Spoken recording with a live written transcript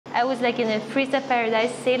I was like in a freestyle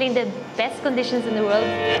paradise, sailing the best conditions in the world.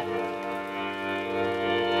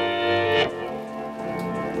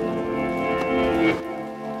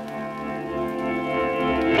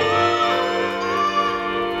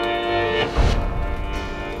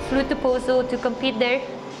 Flew to Pozo to compete there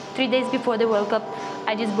 3 days before the World Cup.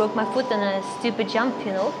 I just broke my foot on a stupid jump,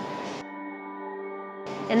 you know.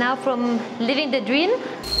 And now from living the dream,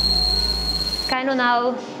 kind of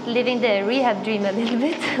now living the rehab dream a little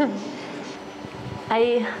bit.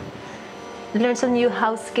 I learned some new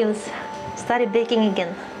house skills, started baking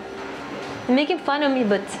again. You're making fun of me,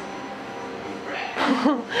 but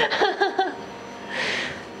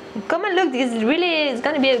come and look, it's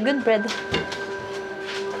gonna be a good bread.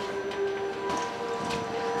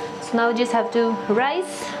 So now just have to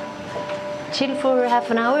rise, chill for half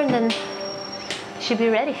an hour, and then should be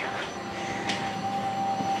ready.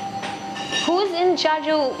 Who's in charge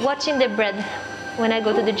of watching the bread when I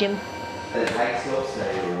go to the gym? The high slopes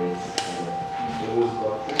are really who's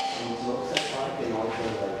got it, who's slopes are fine, and also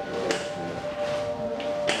like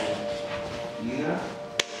Ina,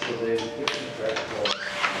 so there's a different track for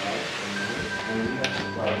and we have to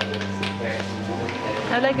try to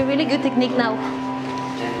I have like a really good technique now.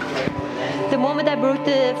 The moment I broke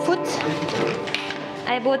the foot,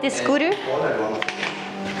 I bought this scooter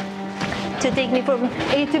to take me from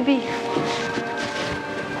A to B.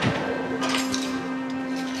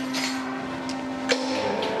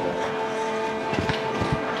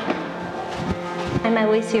 And my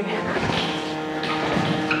waist here.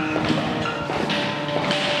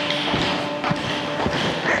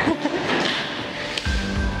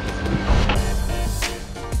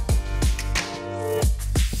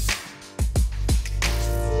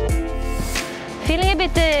 Feeling a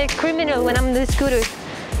bit criminal when I'm on the scooter.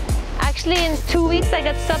 Actually, in 2 weeks I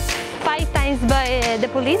got stopped 5 times by the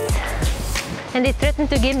police, and they threatened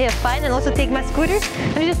to give me a fine and also take my scooter.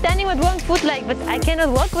 I'm just standing with one foot, like, but I cannot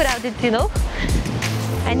walk without it, you know.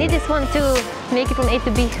 I need this one to make it from A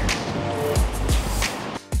to B.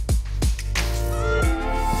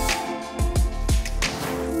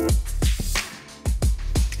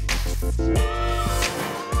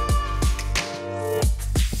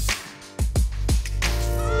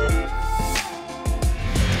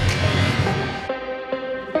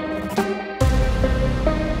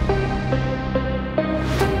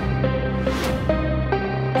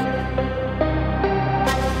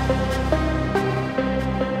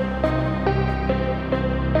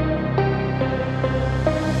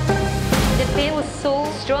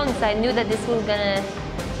 Strong, so I knew that this was gonna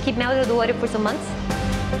keep me out of the water for some months.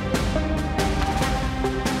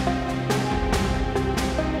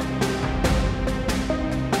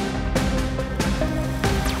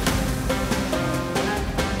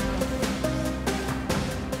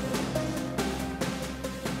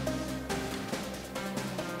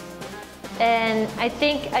 And I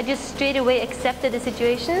think I just straight away accepted the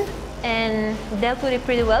situation and dealt with it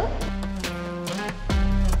pretty well.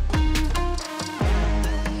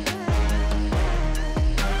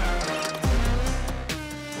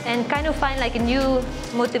 And kind of find like a new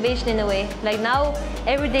motivation in a way. Like now,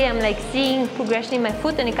 every day I'm like seeing progression in my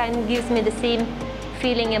foot, and it kind of gives me the same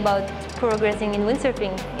feeling about progressing in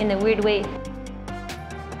windsurfing in a weird way.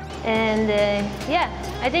 And yeah,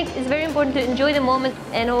 I think it's very important to enjoy the moment,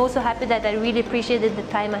 and I'm also happy that I really appreciated the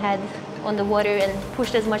time I had on the water and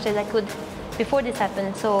pushed as much as I could before this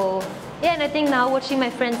happened. So yeah, and I think now watching my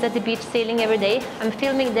friends at the beach sailing every day, I'm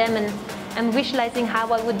filming them and I'm visualizing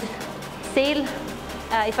how I would sail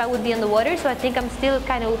if I would be on the water. So I think I'm still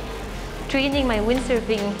kind of training my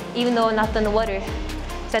windsurfing even though I'm not on the water.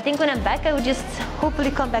 So I think when I'm back, I would just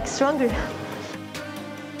hopefully come back stronger.